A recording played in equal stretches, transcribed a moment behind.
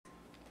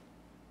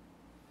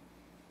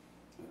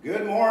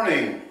Good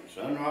morning.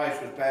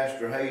 Sunrise with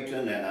Pastor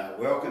Hayton, and I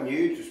welcome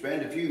you to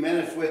spend a few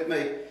minutes with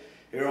me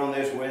here on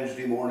this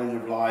Wednesday morning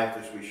of life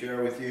as we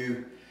share with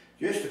you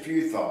just a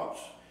few thoughts.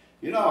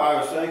 You know, I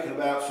was thinking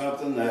about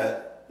something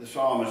that the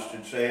psalmist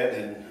had said,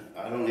 and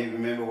I don't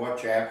even remember what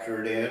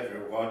chapter it is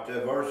or what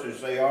verses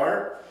they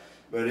are,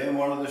 but in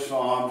one of the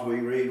Psalms we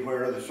read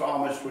where the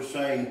psalmist was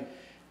saying,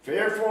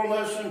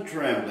 "Fearfulness and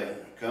trembling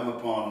come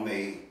upon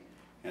me,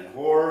 and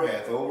horror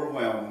hath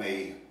overwhelmed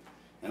me.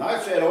 And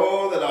I said,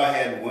 oh, that I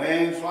had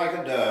wings like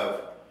a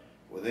dove,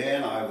 for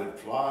then I would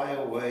fly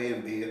away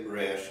and be at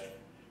rest.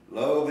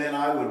 Lo, then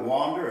I would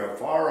wander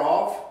afar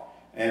off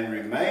and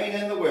remain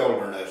in the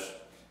wilderness."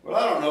 Well,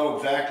 I don't know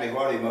exactly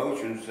what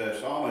emotions the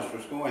psalmist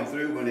was going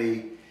through when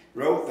he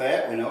wrote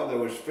that. We know there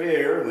was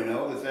fear, we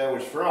know that there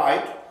was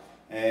fright,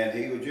 and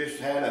he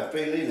just had a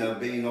feeling of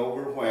being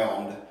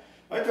overwhelmed.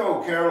 I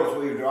told Carol as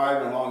we were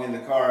driving along in the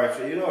car, I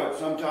said, you know, it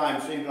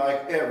sometimes seems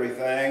like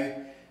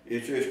everything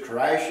is just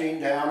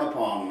crashing down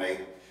upon me.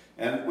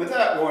 And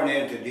without going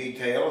into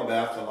detail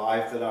about the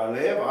life that I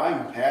live,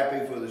 I'm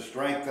happy for the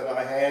strength that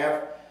I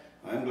have.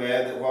 I'm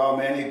glad that while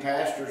many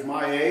pastors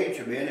my age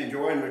have been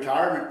enjoying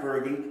retirement for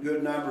a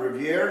good number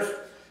of years,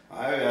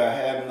 I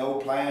have no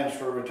plans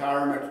for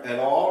retirement at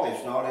all.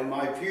 It's not in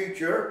my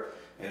future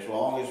as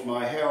long as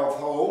my health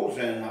holds,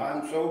 and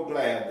I'm so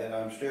glad that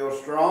I'm still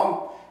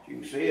strong. As you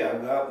can see,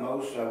 I've got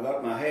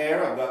my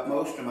hair, I've got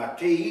most of my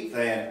teeth,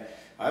 and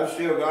I've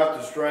still got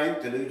the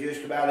strength to do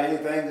just about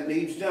anything that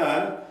needs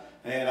done,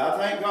 and I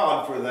thank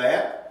God for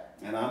that,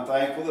 and I'm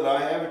thankful that I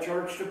have a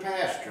church to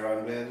pastor.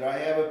 I'm glad that I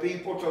have a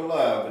people to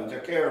love and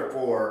to care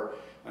for.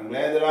 I'm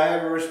glad that I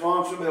have a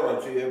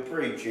responsibility of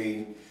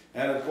preaching,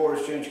 and of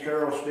course, since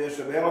Carol's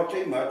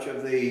disability, much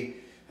of the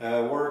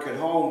work at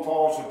home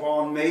falls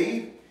upon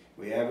me.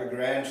 We have a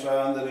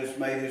grandson that has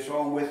made his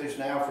home with us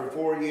now for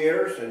 4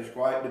 years and is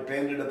quite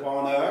dependent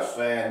upon us,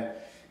 and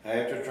I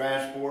have to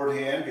transport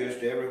him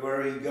just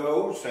everywhere he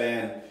goes,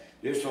 and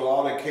just a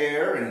lot of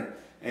care,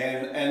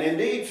 and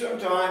indeed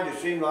sometimes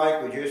it seems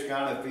like we just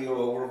kind of feel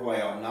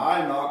overwhelmed. Now,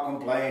 I'm not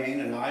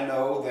complaining, and I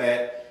know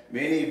that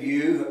many of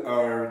you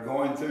are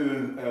going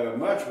through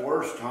much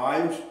worse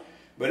times,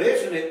 but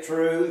isn't it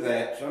true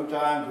that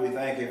sometimes we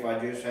think if I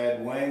just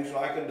had wings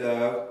like a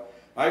dove,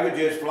 I could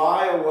just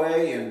fly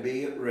away and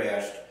be at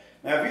rest?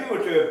 Now, if you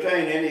were to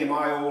obtain any of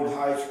my old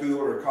high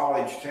school or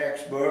college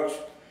textbooks,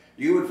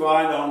 you would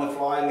find on the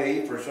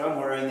flyleaf or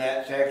somewhere in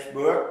that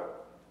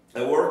textbook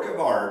a work of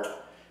art,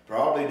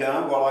 probably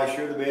done while I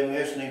should have been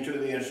listening to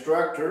the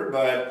instructor,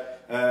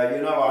 but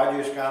you know, I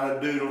just kind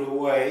of doodled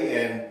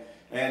away,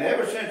 and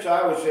ever since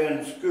I was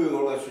in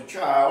school as a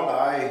child,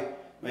 I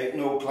make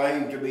no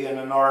claim to being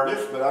an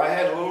artist, but I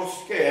had a little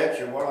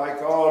sketch of what I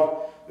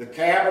called the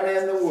cabin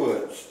in the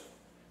woods.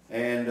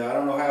 And I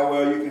don't know how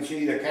well you can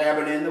see the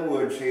cabin in the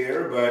woods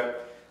here, but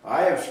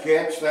I have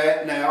sketched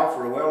that now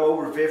for well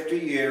over 50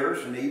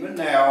 years, and even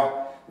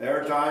now there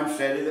are times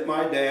sitting at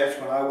my desk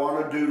when I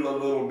want to doodle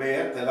a little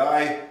bit that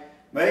I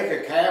make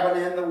a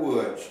cabin in the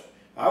woods.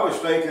 I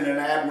was taking an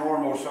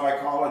abnormal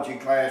psychology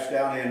class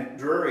down in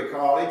Drury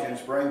College in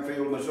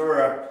Springfield,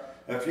 Missouri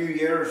a few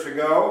years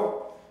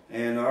ago,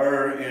 and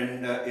our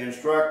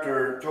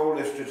instructor told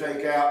us to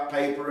take out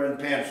paper and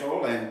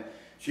pencil, and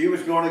she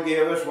was going to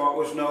give us what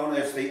was known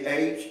as the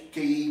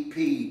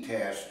HTP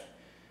test.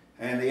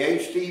 And the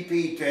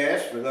HTP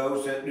test, for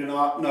those that do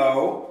not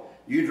know,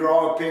 you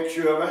draw a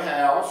picture of a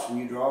house, and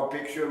you draw a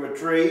picture of a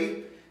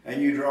tree,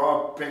 and you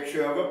draw a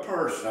picture of a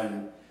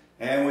person.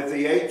 And with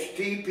the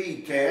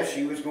HTP test,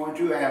 she was going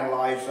to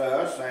analyze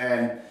us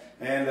and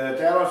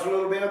tell us a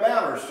little bit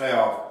about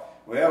herself.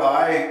 Well,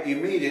 I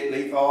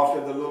immediately thought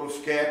of the little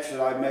sketch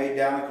that I made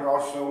down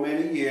across so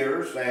many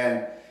years,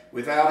 and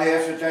without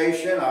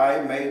hesitation, I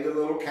made the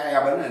little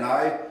cabin, and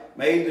I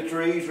made the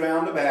trees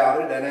round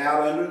about it, and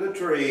out under the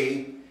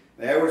tree,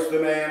 there was the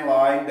man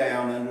lying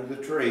down under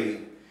the tree.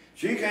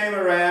 She came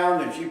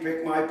around and she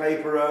picked my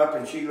paper up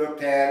and she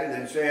looked at it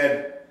and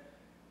said,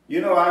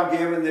 "You know, I've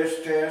given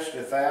this test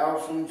to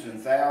thousands and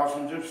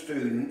thousands of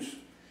students,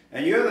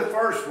 and you're the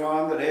first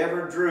one that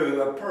ever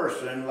drew a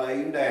person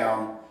laying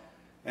down."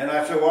 And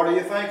I said, "What do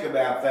you think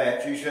about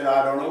that?" She said,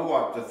 "I don't know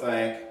what to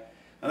think."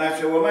 And I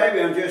said, "Well,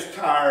 maybe I'm just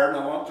tired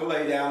and I want to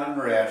lay down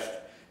and rest."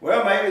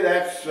 Well, maybe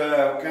that's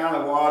kind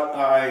of what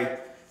I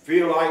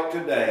feel like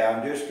today.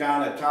 I'm just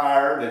kind of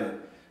tired,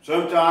 and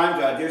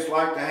sometimes I just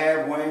like to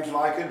have wings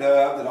like a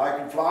dove that I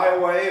can fly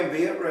away and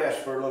be at rest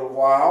for a little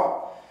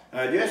while.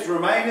 Just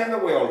remain in the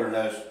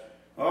wilderness.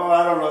 Oh,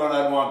 I don't know that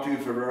I'd want to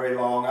for very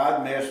long.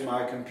 I'd miss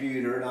my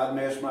computer, and I'd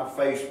miss my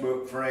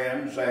Facebook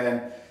friends,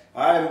 and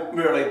I'm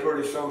really a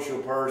pretty social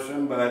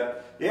person,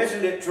 but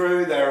isn't it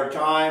true there are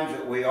times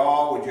that we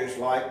all would just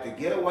like to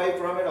get away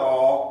from it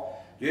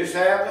all, just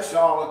have the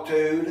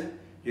solitude,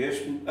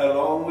 just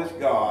alone with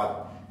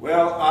God?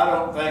 Well, I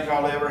don't think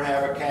I'll ever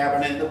have a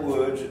cabin in the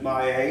woods at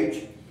my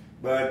age,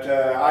 but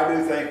I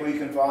do think we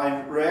can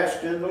find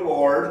rest in the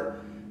Lord.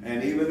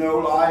 And even though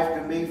life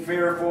can be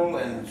fearful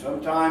and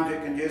sometimes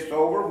it can just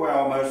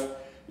overwhelm us,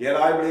 yet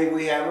I believe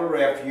we have a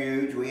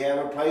refuge, we have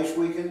a place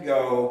we can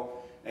go,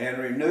 and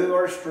renew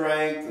our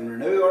strength and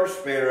renew our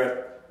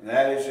spirit, and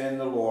that is in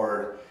the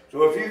Lord.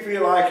 So if you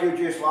feel like you'd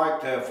just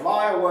like to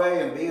fly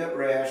away and be at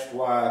rest,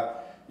 why,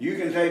 you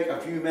can take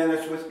a few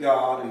minutes with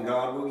God, and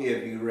God will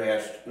give you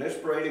rest. Let's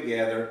pray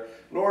together.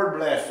 Lord,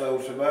 bless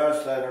those of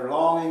us that are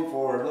longing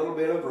for a little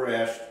bit of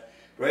rest.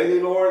 Pray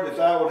thee, Lord, that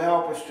thou would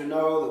help us to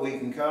know that we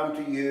can come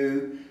to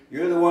you.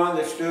 You're the one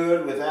that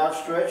stood with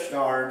outstretched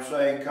arms,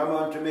 saying, come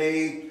unto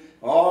me,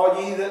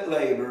 all ye that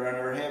labor and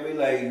are heavy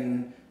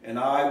laden, and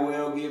I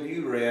will give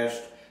you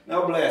rest.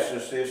 Now bless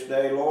us this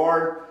day,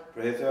 Lord.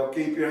 Pray that thou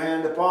keep your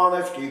hand upon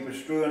us, keep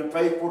us true and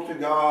faithful to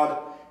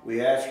God.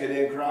 We ask it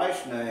in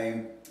Christ's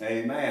name.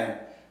 Amen.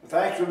 Well,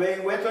 thanks for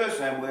being with us,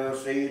 and we'll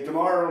see you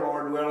tomorrow,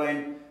 Lord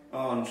willing,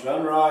 on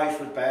Sunrise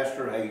with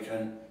Pastor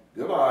Hayton.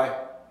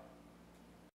 Goodbye.